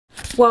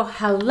Well,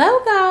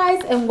 hello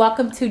guys, and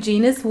welcome to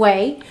Ginas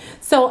Way.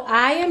 So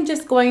I am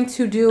just going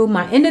to do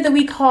my end of the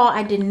week haul.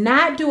 I did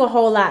not do a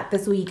whole lot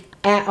this week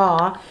at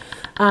all.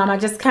 I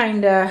just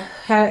kind of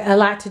had a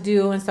lot to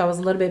do, and so I was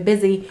a little bit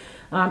busy.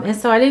 And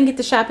so I didn't get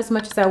to shop as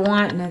much as I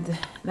want, and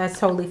that's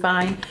totally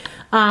fine.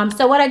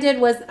 So what I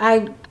did was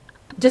I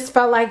just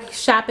felt like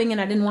shopping,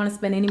 and I didn't want to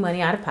spend any money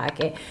out of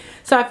pocket.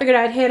 So I figured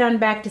I'd head on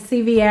back to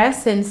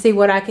CVS and see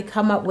what I could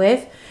come up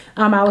with.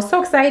 I was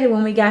so excited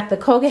when we got the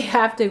Colgate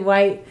Optic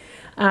White,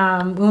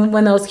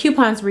 when those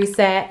coupons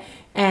reset.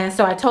 And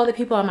so I told the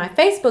people on my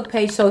Facebook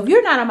page. So if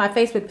you're not on my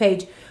Facebook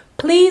page,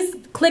 please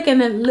click in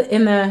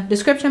the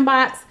description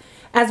box,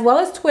 as well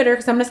as Twitter,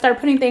 because I'm going to start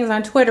putting things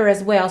on Twitter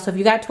as well. So if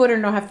you got Twitter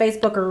and don't have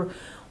Facebook or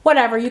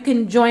whatever, you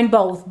can join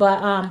both.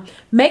 But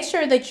make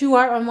sure that you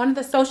are on one of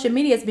the social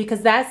medias,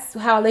 because that's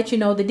how I'll let you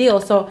know the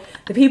deal. So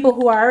the people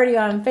who are already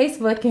on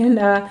Facebook and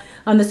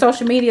on the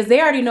social medias,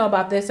 they already know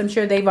about this. I'm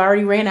sure they've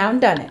already ran out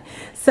and done it.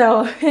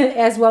 So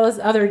as well as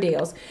other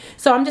deals.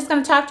 So I'm just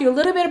going to talk to you a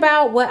little bit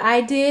about what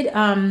I did.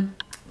 A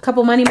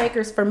couple money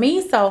makers for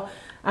me. So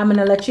I'm going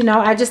to let you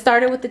know. I just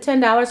started with the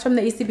 $10 from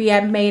the ECB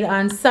I made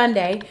on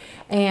Sunday.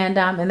 And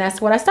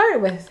that's what I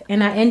started with.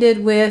 And I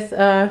ended with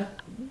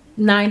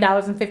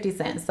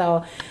 $9.50.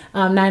 So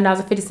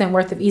 $9.50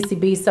 worth of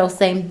ECB. So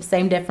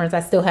same difference. I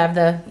still have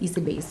the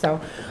ECB.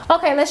 So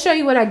okay, let's show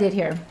you what I did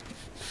here.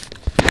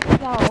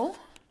 So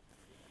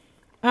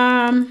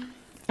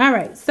all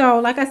right, so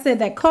like I said,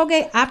 that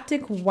Colgate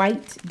Optic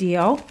White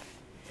deal.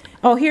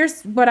 Oh,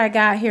 here's what I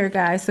got here,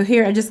 guys. So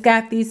here I just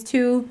got these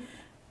two,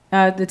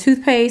 the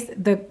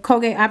toothpaste, the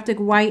Colgate Optic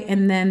White,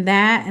 and then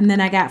that, and then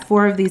I got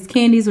 4 of these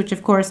candies, which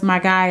of course my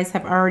guys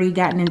have already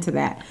gotten into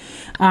that.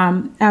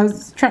 I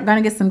was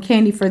gonna get some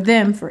candy for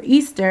them for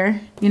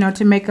Easter, you know,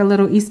 to make a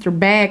little Easter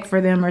bag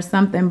for them or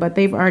something, but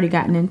they've already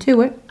gotten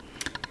into it.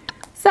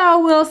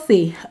 So we'll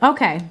see.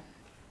 Okay.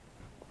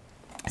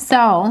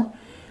 So,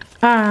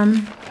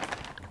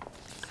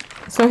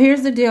 so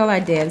here's the deal I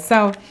did.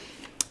 So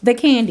the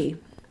candy.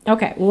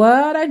 Okay,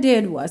 what I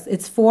did was,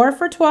 it's 4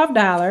 for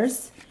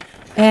 $12,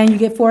 and you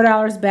get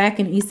 $4 back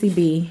in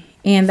ECB,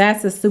 and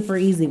that's a super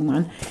easy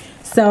one.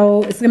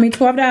 So it's gonna be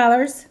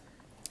 $12.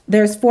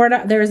 There's a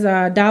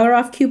 $1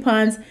 off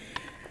coupons.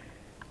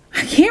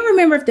 I can't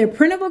remember if they're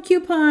printable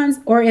coupons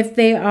or if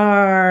they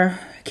are,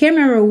 I can't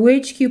remember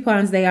which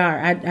coupons they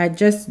are. I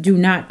just do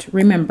not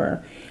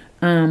remember.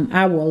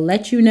 I will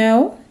let you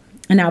know,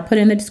 and I'll put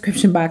in the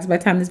description box by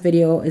the time this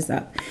video is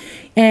up.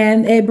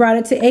 And it brought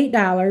it to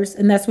 $8,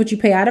 and that's what you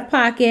pay out of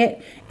pocket.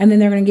 And then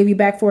they're going to give you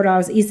back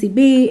 $4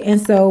 ECB.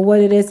 And so what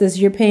it is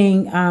you're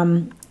paying,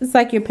 it's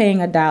like you're paying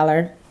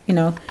 $1, you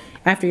know,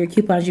 after your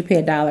coupons, you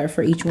pay $1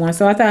 for each one.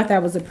 So I thought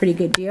that was a pretty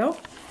good deal,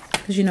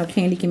 because, you know,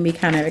 candy can be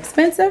kind of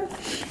expensive.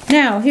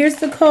 Now, here's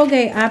the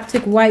Colgate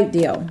Optic White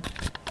deal.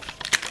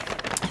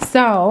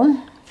 So,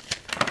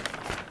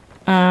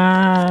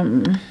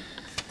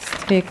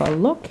 let's take a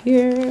look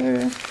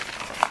here.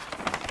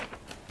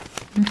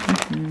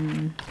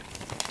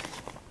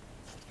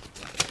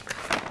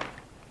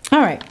 All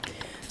right,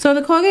 so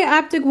the Colgate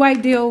Optic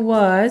White deal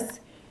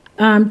was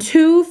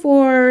 2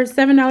 for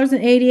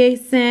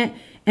 $7.88,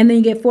 and then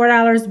you get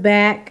 $4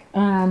 back.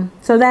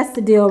 So that's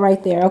the deal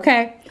right there.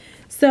 Okay,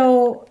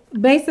 so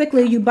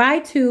basically you buy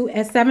 2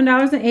 at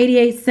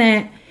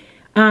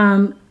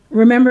 $7.88.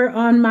 Remember,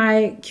 on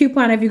my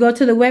coupon, if you go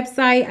to the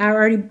website, I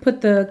already put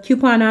the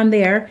coupon on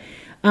there.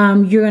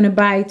 You're going to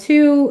buy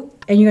 2,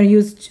 and you're going to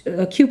use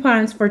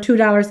coupons for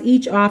 $2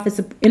 each off. It's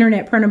an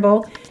internet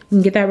printable. You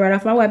can get that right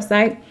off my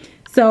website.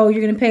 So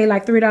you're going to pay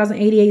like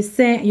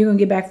 $3.88. You're going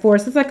to get back 4.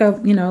 So it's like a,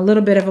 you know, a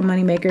little bit of a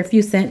money maker, a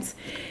few cents.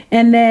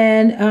 And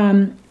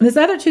then this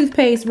other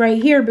toothpaste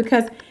right here,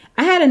 because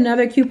I had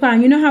another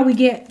coupon. You know how we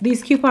get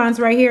these coupons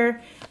right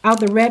here out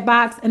the red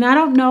box? And I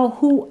don't know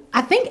who,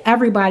 I think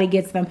everybody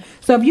gets them.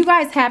 So if you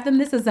guys have them,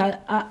 this is an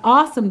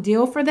awesome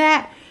deal for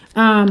that.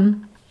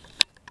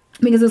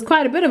 Because it's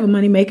quite a bit of a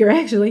money maker,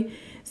 actually.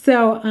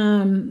 So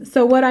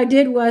so what I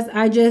did was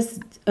I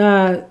just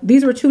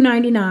these were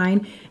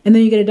 $2.99, and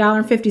then you get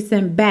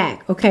 $1.50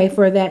 back, okay,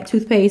 for that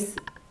toothpaste,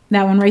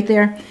 that one right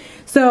there.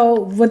 So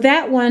with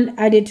that one,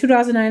 I did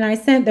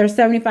 $2.99. There's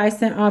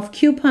 75% off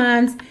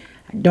coupons.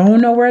 I don't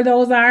know where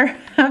those are. I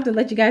have to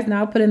let you guys know.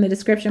 I'll put in the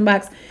description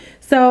box.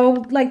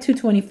 So like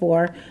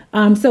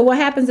 $2.24. So what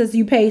happens is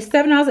you pay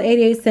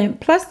 $7.88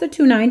 plus the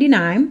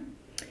 $2.99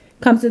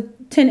 comes to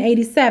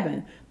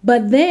 $10.87.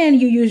 But then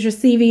you use your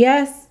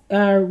CVS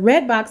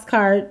Redbox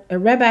card, a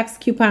Redbox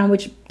coupon,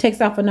 which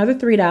takes off another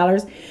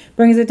 $3,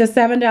 brings it to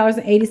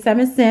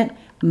 $7.87,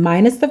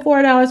 minus the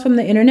 $4 from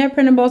the internet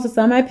printables that's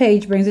on my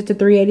page, brings it to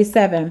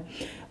 $3.87.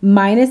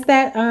 Minus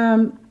that,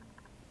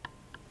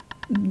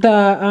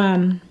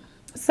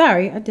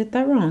 sorry, I did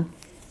that wrong.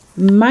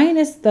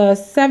 Minus the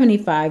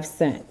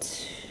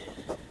 75-cent.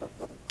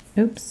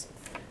 Oops.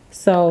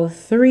 So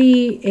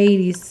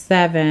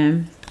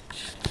 $3.87.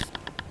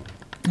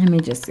 Let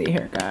me just see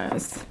here,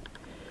 guys.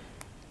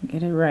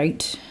 Get it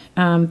right.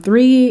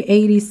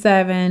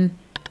 $3.87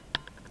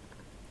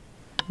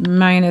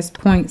 minus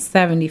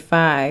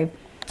 0.75.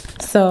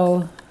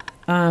 So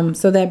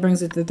So that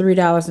brings it to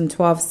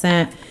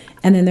 $3.12.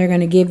 And then they're going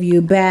to give you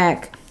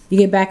back, you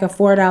get back a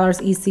 $4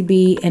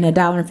 ECB and a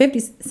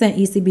 $1.50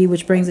 ECB,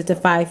 which brings it to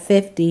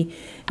 $5.50,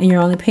 and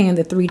you're only paying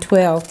the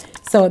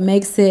 $3.12. So it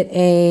makes it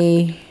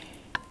a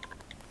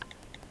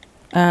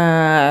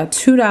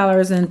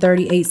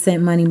 $2.38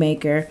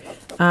 moneymaker.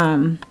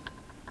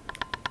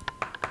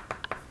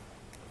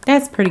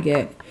 That's pretty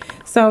good.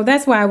 So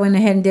that's why I went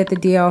ahead and did the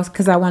deals,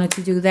 because I wanted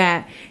to do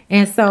that.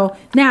 And so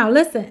now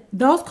listen,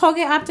 those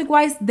Colgate Optic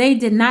Whites, they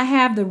did not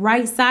have the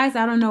right size.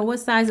 I don't know what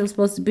size it was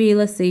supposed to be.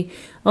 Let's see.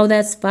 Oh,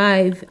 that's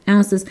 5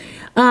 ounces.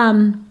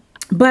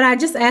 But I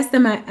just asked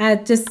them, I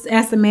just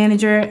asked the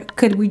manager,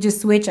 could we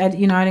just switch? I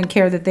didn't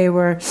care that they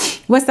were,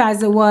 what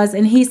size it was.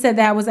 And he said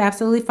that was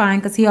absolutely fine,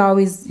 because he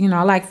always,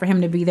 I like for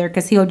him to be there,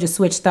 because he'll just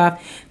switch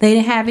stuff. They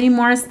didn't have any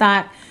more in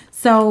stock.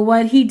 So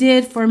what he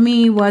did for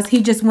me was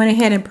he just went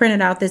ahead and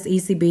printed out this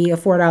ECB, a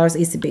 $4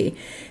 ECB.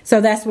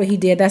 So that's what he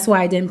did. That's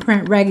why I didn't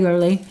print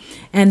regularly.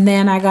 And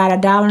then I got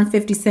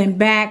 $1.50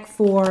 back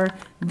for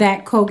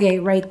that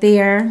Colgate right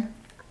there.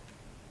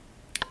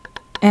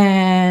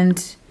 And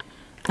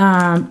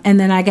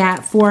then I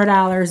got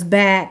 $4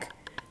 back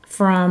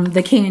from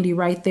the candy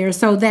right there.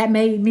 So that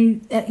made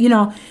me,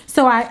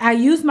 so I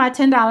used my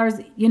 $10,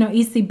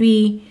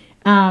 ECB,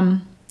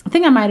 I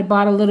think I might have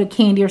bought a little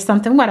candy or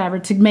something, whatever,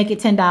 to make it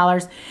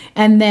 $10.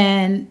 And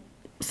then,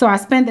 so I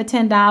spent the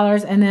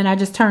 $10, and then I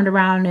just turned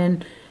around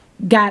and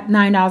got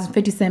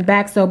 $9.50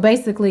 back. So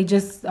basically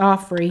just all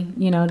free,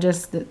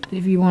 just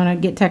if you want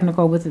to get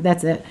technical with it,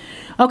 that's it.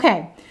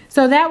 Okay,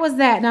 so that was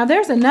that. Now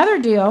there's another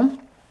deal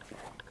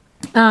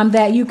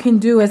that you can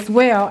do as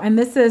well. And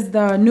this is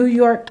the New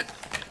York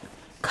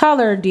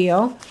color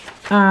deal.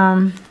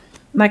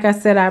 Like I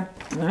said, I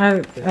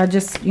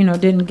just,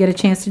 didn't get a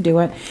chance to do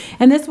it.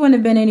 And this wouldn't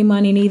have been any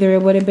money neither.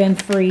 It would have been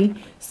free.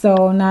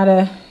 So not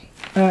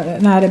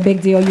a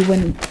big deal. You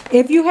wouldn't,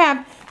 if you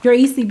have your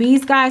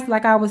ECBs, guys,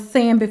 like I was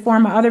saying before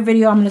in my other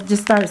video, I'm going to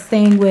just start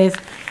staying with,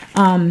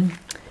 I'm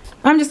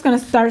just going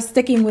to start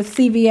sticking with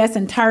CVS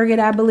and Target,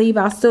 I believe.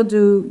 I'll still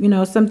do,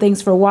 some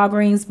things for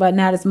Walgreens, but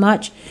not as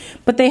much.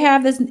 But they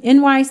have this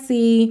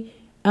NYC,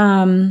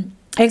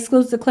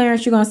 exclusive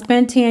clearance. You're going to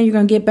spend 10, you're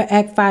going to get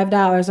back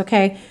 $5,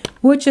 okay?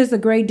 Which is a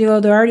great deal.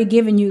 They're already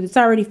giving you, it's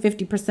already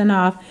 50%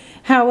 off.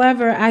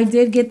 However, I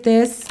did get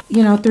this,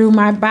 through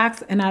my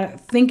box, and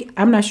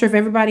I'm not sure if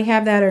everybody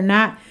have that or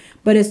not,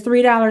 but it's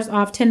 $3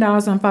 off,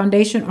 $10 on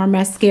foundation or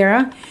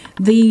mascara.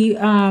 The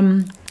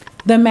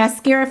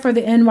mascara for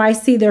the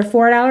NYC, they're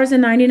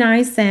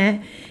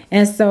 $4.99,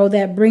 and so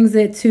that brings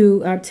it to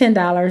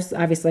 $10,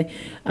 obviously.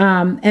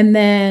 And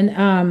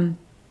then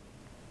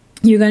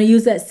you're going to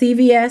use that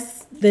CVS,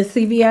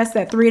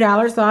 that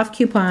 $3 off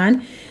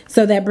coupon.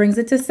 So that brings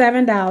it to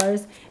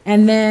 $7.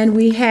 And then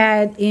we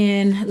had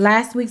in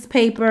last week's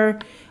paper,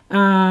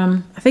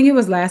 I think it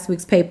was last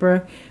week's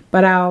paper,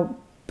 but I'll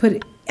put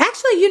it.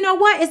 Actually, you know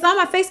what? It's on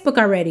my Facebook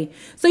already.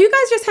 So you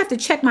guys just have to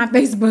check my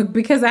Facebook,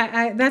 because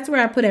that's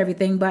where I put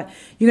everything. But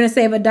you're going to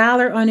save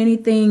 $1 on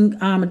anything,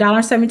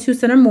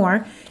 $1.72 or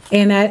more.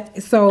 And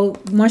so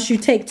once you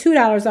take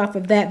 $2 off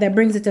of that, that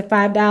brings it to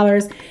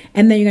 $5.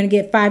 And then you're going to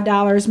get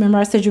 $5. Remember,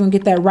 I said you're going to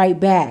get that right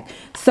back.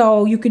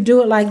 So you could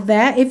do it like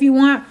that if you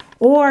want.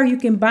 Or you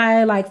can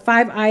buy like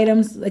 5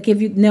 items, like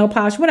if you nail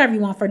polish, whatever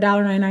you want, for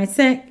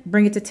 $1.99,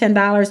 bring it to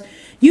 $10.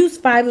 Use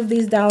 5 of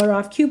these $1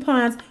 off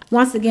coupons.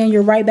 Once again,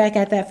 you're right back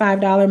at that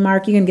 $5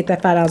 mark. You're going to get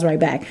that $5 right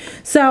back.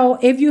 So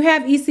if you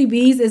have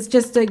ECBs, it's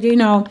just,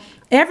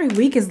 every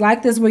week is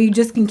like this, where you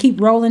just can keep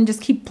rolling,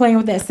 just keep playing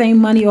with that same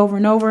money over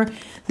and over.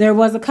 There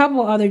was a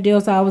couple other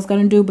deals I was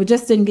going to do, but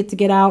just didn't get to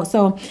get out.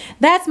 So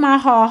that's my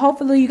haul.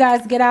 Hopefully you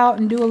guys get out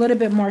and do a little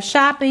bit more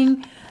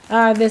shopping.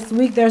 This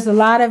week there's a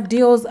lot of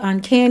deals on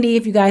candy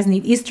if you guys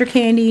need Easter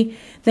candy,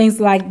 things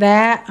like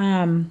that.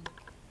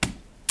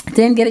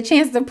 Didn't get a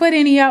chance to put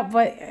any up,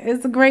 but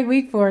it's a great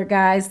week for it,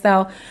 guys.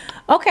 So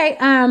okay,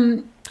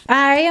 I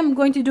am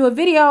going to do a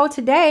video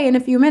today in a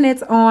few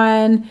minutes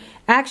on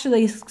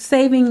actually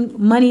saving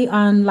money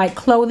on like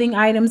clothing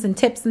items and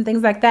tips and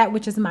things like that,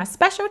 which is my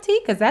specialty,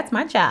 because that's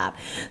my job.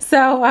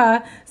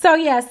 So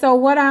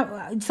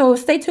so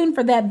stay tuned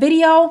for that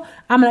video.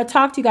 I'm going to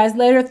talk to you guys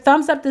later.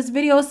 Thumbs up this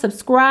video,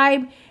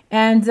 subscribe,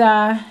 and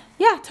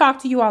yeah,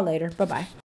 talk to you all later. Bye-bye.